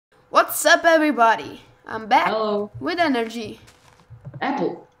What's up, everybody? I'm back Hello. with energy.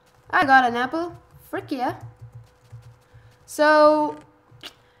 Apple. I got an apple. Frick yeah. So,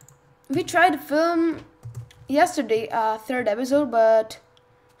 we tried to film yesterday a third episode, but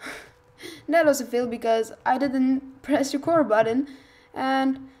that was a fail because I didn't press record button.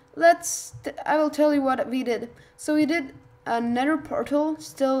 And I will tell you what we did. So we did a nether portal,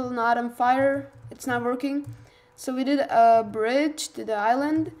 still not on fire. It's not working. So we did a bridge to the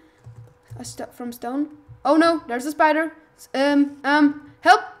island. From stone. Oh no, there's a spider.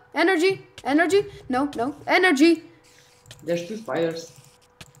 Help! Energy! No, energy! There's two spiders.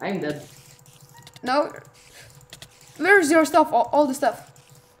 I'm dead. No. Where's your stuff? All the stuff.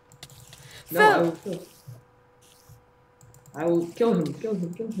 No, I will kill him. Kill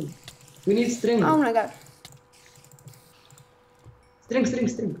him. We need string. Oh my god.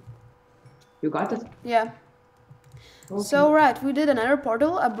 String. You got it? Yeah. Okay. So right, we did another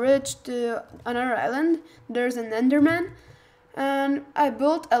portal, a bridge to another island. There's an enderman. And I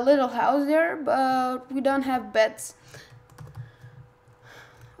built a little house there, but we don't have beds.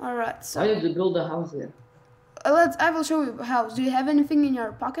 Alright, so Why did you build a house there? I will show you a house. Do you have anything in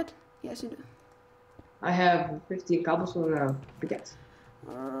your pocket? Yes, you do. I have 50 cobblestone and a pickaxe.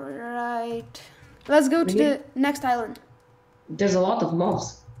 Alright. Let's go to the next island. There's a lot of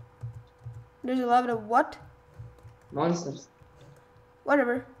mobs. There's a lot of what? Monsters.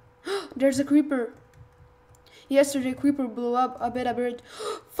 Whatever. There's a creeper. Yesterday, creeper blew up a bridge.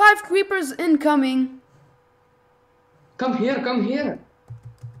 5 creepers incoming. Come here.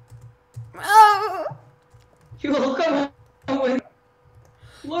 Oh! You will come with.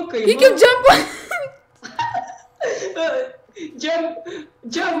 Look, He can jump.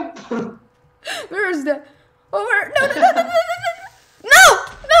 Jump. Where is the? Over?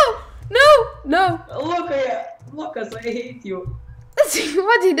 No! Lucas, I hate you. Let's see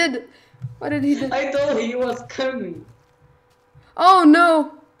what he did. What did he do? I told he was coming. Oh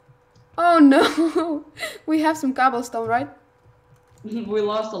no! We have some cobblestone, right? We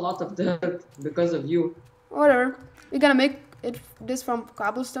lost a lot of dirt because of you. Whatever. We're gonna make this from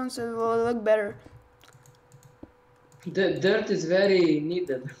cobblestone so it will look better. The dirt is very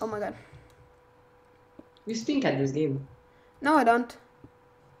needed. Oh my god. You stink at this game. No, I don't.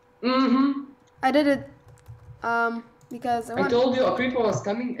 I did it because I told you a creeper was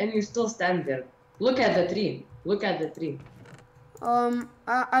coming and you still stand there. Look at the tree.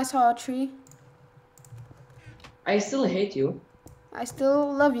 I saw a tree. I still hate you. I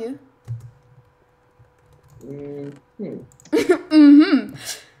still love you.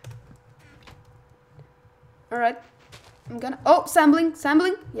 Alright. I'm gonna... Oh, sampling.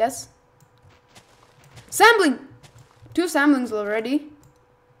 Yes. Sampling! 2 samplings already.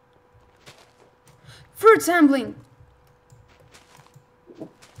 Fruit sampling.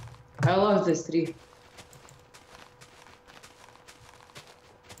 I love this tree.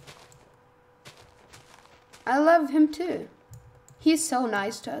 I love him too. He's so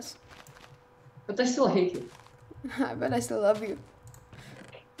nice to us. But I still hate you. But I still love you.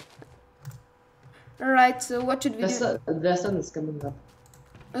 Alright, so what should we do? The sun is coming up.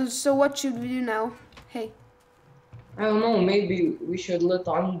 So what should we do now? Hey. I don't know, maybe we should let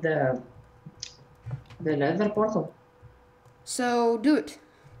on the nether portal. So do it.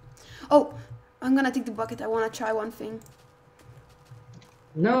 Oh, I'm gonna take the bucket. I wanna try one thing.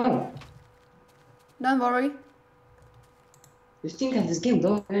 No. Don't worry. You stink at this game,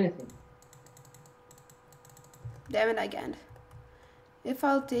 don't do anything. Damn it, I can't. If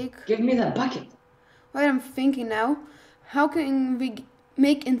I'll take... Give me that bucket. Wait, I'm thinking now. How can we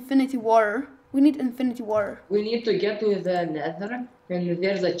make infinity water? We need infinity water. We need to get to the nether and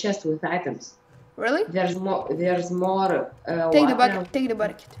there's a chest with items. Really? There's more Take the bucket.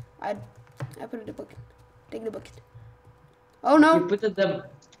 I put it in the bucket. Take the bucket. Oh no! You put it the...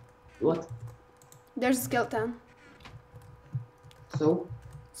 What? There's a skeleton. So?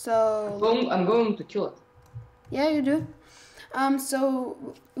 I'm going to kill it. Yeah, you do. So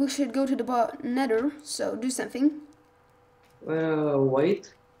we should go to the nether, so do something.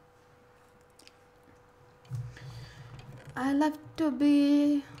 Wait. I love to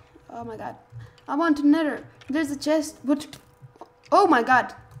be... Oh my god. I want to nether. There's a chest, but... Oh my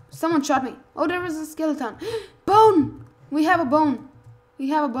god. Someone shot me. Oh, there was a skeleton. Bone! We have a bone.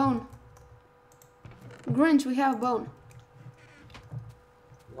 Grinch, we have a bone.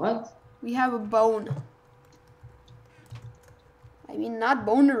 What? We have a bone. I mean, not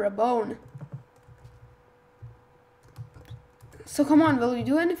boner, a bone. So come on, will we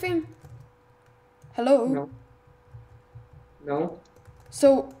do anything? Hello? No.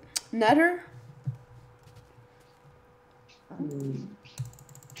 So, nether?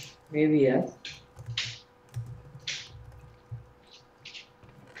 Maybe yes.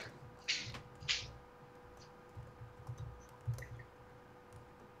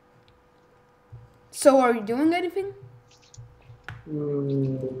 So are you doing anything?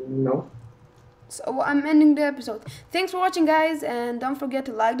 No. So I'm ending the episode. Thanks for watching, guys, and don't forget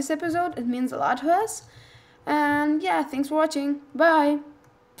to like this episode. It means a lot to us. And yeah, thanks for watching. Bye.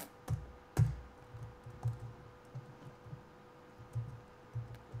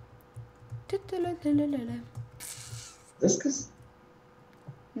 Discuss.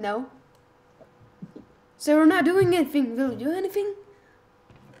 No. So we're not doing anything. Will you do anything?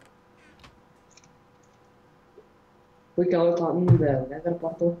 We can look on the nether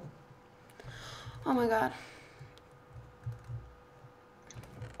portal. Oh my god.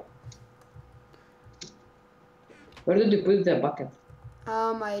 Where did you put the bucket?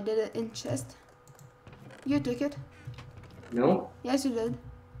 I did it in chest. You took it. No. Yes, you did.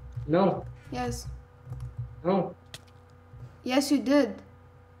 No. Yes. No. Yes, you did.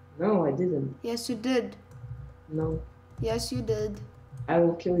 No, I didn't. Yes, you did. No. Yes, you did. I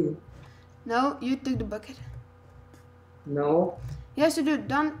will kill you. No, you took the bucket. No. Yes, you did.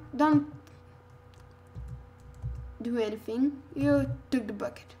 Don't do anything. You took the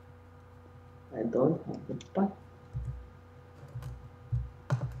bucket. I don't have the bucket.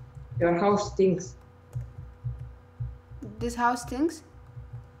 Your house stinks. This house stinks,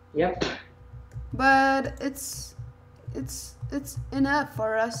 Yep. but it's enough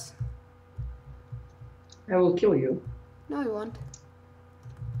for us. I will kill you. No, you won't.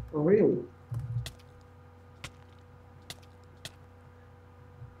 Oh, really?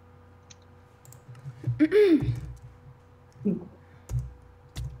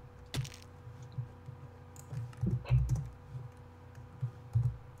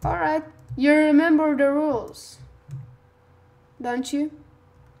 All right, you remember the rules, don't you?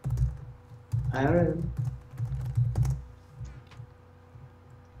 I don't.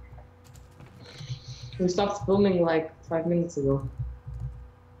 We stopped filming like 5 minutes ago.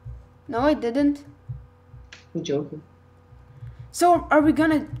 No, I didn't. I'm joking. So are we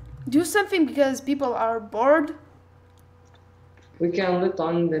gonna do something because people are bored? We can lit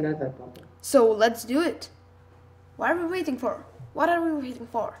on the nether portal. So let's do it. What are we waiting for? What are we waiting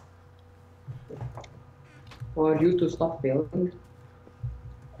for? For you to stop filming.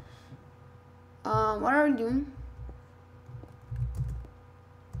 What are we doing?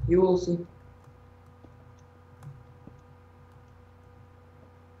 You will see.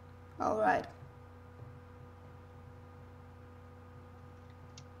 All right.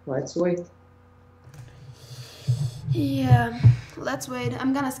 Let's wait. Yeah, let's wait.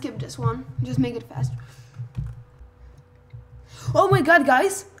 I'm gonna skip this one. Just make it fast. Oh my god,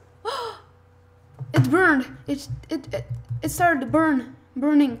 guys! It burned. It started to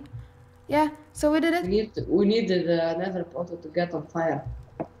burning. Yeah, so we did it. We needed the nether portal to get on fire.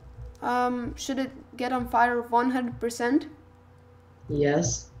 Should it get on fire 100%?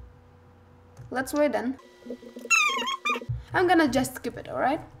 Yes. Let's wait then. I'm gonna just skip it,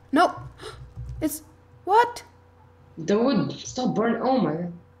 alright? No! It's... What? The wood stop burning. Oh my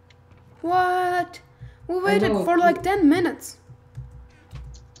god. What? We waited know. for like 10 minutes.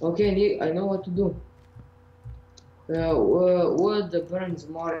 Okay, I know what to do. Wood burns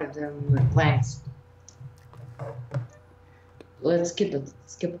more than planks. Let's skip it.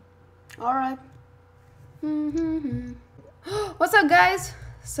 Skip it. Alright. What's up, guys?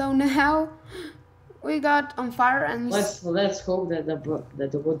 So now we got on fire and Let's hope that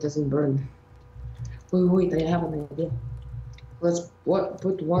the wood doesn't burn. Wait, I have an idea. Let's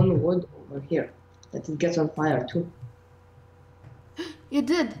put one wood over here that it gets on fire too. You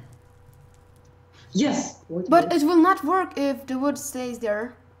did. Yes. But it will not work if the wood stays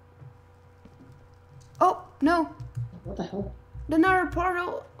there. Oh no. What the hell? The Nether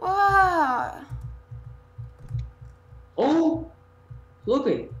portal. Ah. Oh, look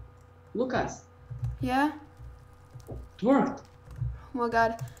us. Yeah. It worked. Oh my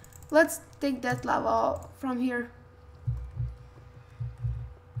god. Let's take that lava from here.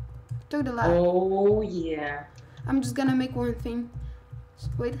 Took the lava. Oh yeah. I'm just gonna make one thing.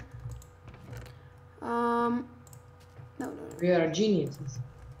 Wait. No. We are geniuses.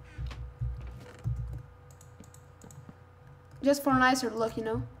 Just for nicer look, you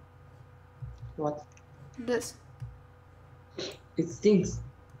know. What? This. It stinks.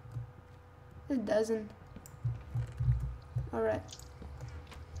 It doesn't. Alright.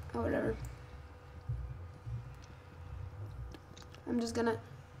 Oh, whatever. I'm just gonna...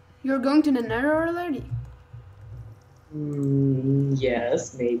 You're going to the Nether already?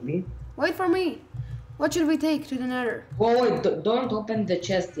 Yes, maybe. Wait for me. What should we take to the Nether? Oh, wait, don't open the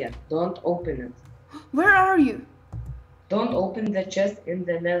chest yet. Don't open it. Where are you? Don't open the chest in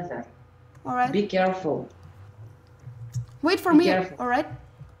the Nether. Alright. Be careful. Wait for Be me. careful. Alright.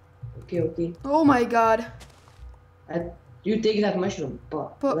 Okay, okay. Oh my god. You take that mushroom,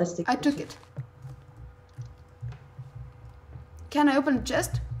 but let's take I took it. Can I open the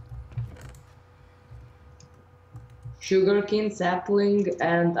chest? Sugarcane, sapling,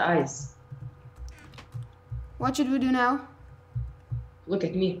 and ice. What should we do now? Look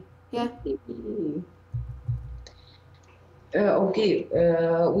at me. Yeah. Okay,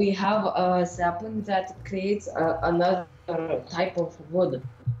 we have a sapling that creates another type of wood.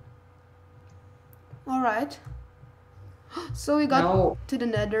 Alright. So we got Now, to the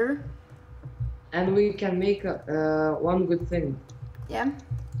Nether. and we can make one good thing. Yeah.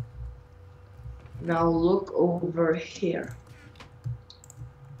 Now look over here.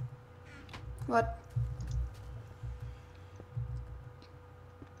 What?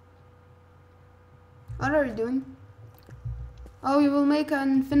 What are you doing? Oh, you will make an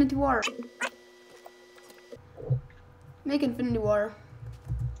infinity war. Make infinity war.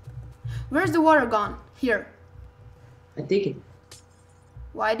 Where's the water gone? Here. I take it.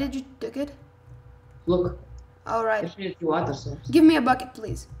 Why did you take it? Look. Alright. Infinity water source. Give me a bucket,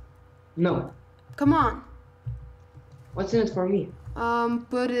 please. No. Come on. What's in it for me?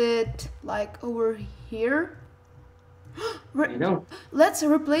 Put it like over here. I know. Let's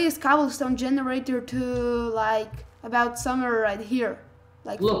replace cobblestone generator to like about somewhere right here.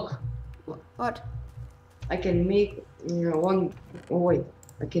 Like Look. what? I can make one. Oh wait.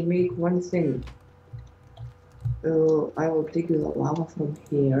 I can make one thing. I will take the lava from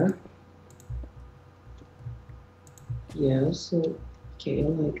here. Yes. Okay,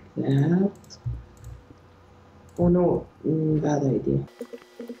 like that. Oh no, bad idea.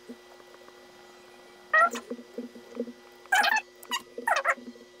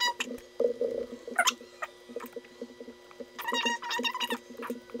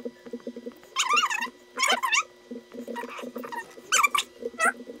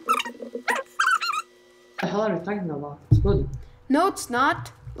 What the hell are you talking about? It's good. No, it's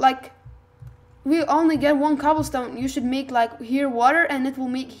not. Like we only get one cobblestone. You should make like here water and it will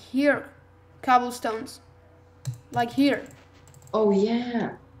make here cobblestones. Like here. Oh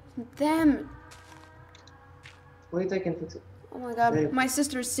yeah. Damn it. Wait, I can fix it. Oh my god. Wait. My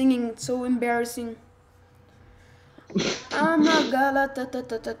sister's singing. It's so embarrassing. Oh my god.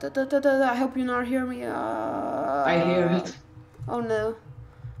 I hope you not hear me. I hear it. Oh no.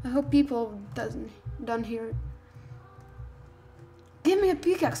 I hope people don't hear it. Give me a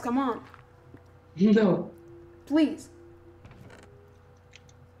pickaxe, come on. No. Please.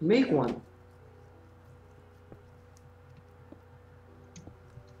 Make one.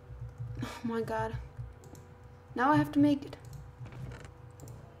 Oh my god. Now I have to make it.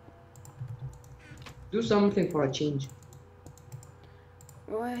 Do something for a change.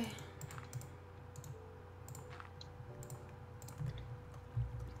 Why?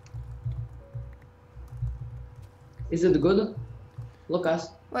 Is it good? Look us.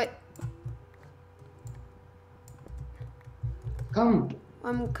 Wait. Come.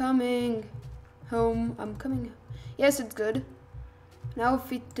 I'm coming home. I'm coming. Yes, it's good. Now if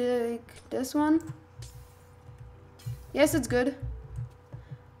we take this one. Yes, it's good.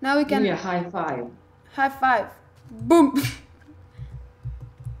 Now we Give can me a high five. high five. Boom.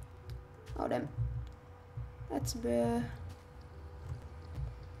 Oh damn. That's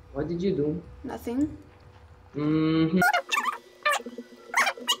What did you do? nothing. Mm-hmm.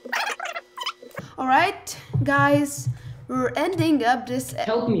 Alright, guys. We're ending up this.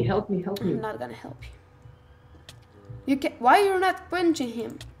 Help me, help me, help me. I'm not gonna help you. You can. Why you're not punching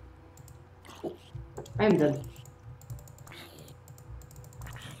him? I'm dead.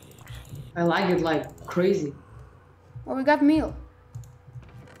 I like it like crazy. Oh, we got meal.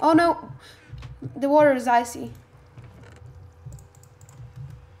 Oh no, the water is icy.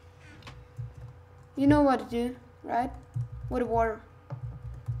 You know what to do, right? With the water.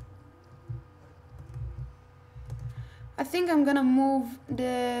 I think I'm gonna move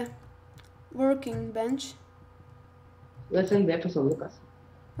the working bench. Let's end the episode, Lucas.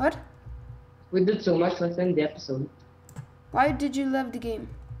 What? We did so much, let's end the episode. Why did you leave the game?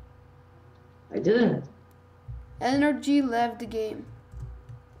 I didn't. Energy left the game.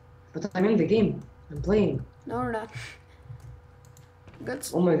 But I'm in the game. I'm playing. No, we're not. Good.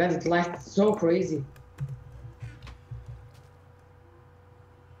 Oh my god, it lasts so crazy.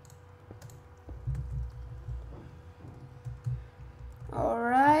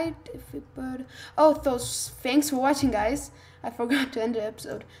 Alright, if we put... Oh, thanks for watching, guys. I forgot to end the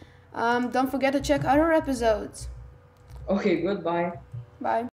episode. Don't forget to check other episodes. Okay, goodbye. Bye.